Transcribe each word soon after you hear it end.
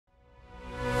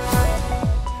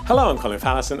Hello, I'm Colin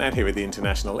Fallison and here are the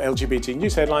international LGBT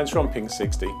news headlines from Pink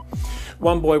 60.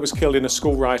 One boy was killed in a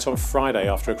school riot on Friday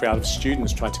after a crowd of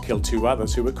students tried to kill two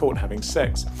others who were caught having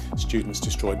sex. Students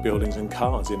destroyed buildings and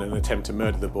cars in an attempt to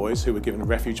murder the boys, who were given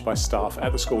refuge by staff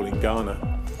at the school in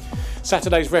Ghana.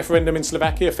 Saturday's referendum in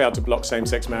Slovakia failed to block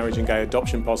same-sex marriage and gay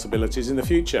adoption possibilities in the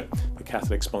future. The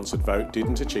Catholic-sponsored vote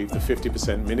didn't achieve the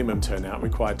 50% minimum turnout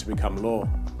required to become law.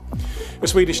 A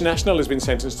Swedish national has been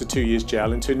sentenced to 2 years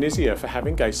jail in Tunisia for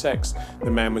having gay sex. The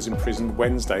man was imprisoned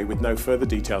Wednesday with no further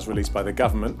details released by the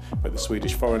government, but the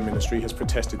Swedish Foreign Ministry has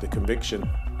protested the conviction.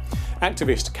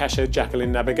 Activist Kasia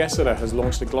Jacqueline Nabagesera has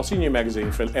launched a glossy new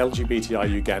magazine for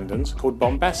LGBTI Ugandans called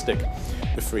Bombastic.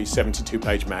 The free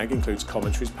 72-page mag includes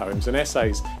commentaries, poems and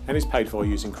essays and is paid for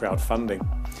using crowdfunding.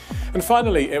 And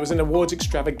finally, it was an awards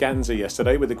extravaganza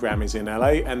yesterday with the Grammys in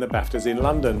LA and the BAFTAs in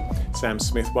London. Sam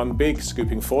Smith won big,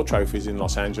 scooping 4 trophies in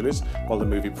Los Angeles, while the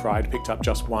movie Pride picked up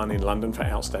just 1 in London for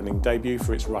outstanding debut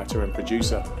for its writer and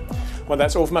producer. Well,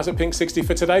 that's all from us at Pink 60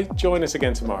 for today. Join us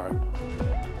again tomorrow.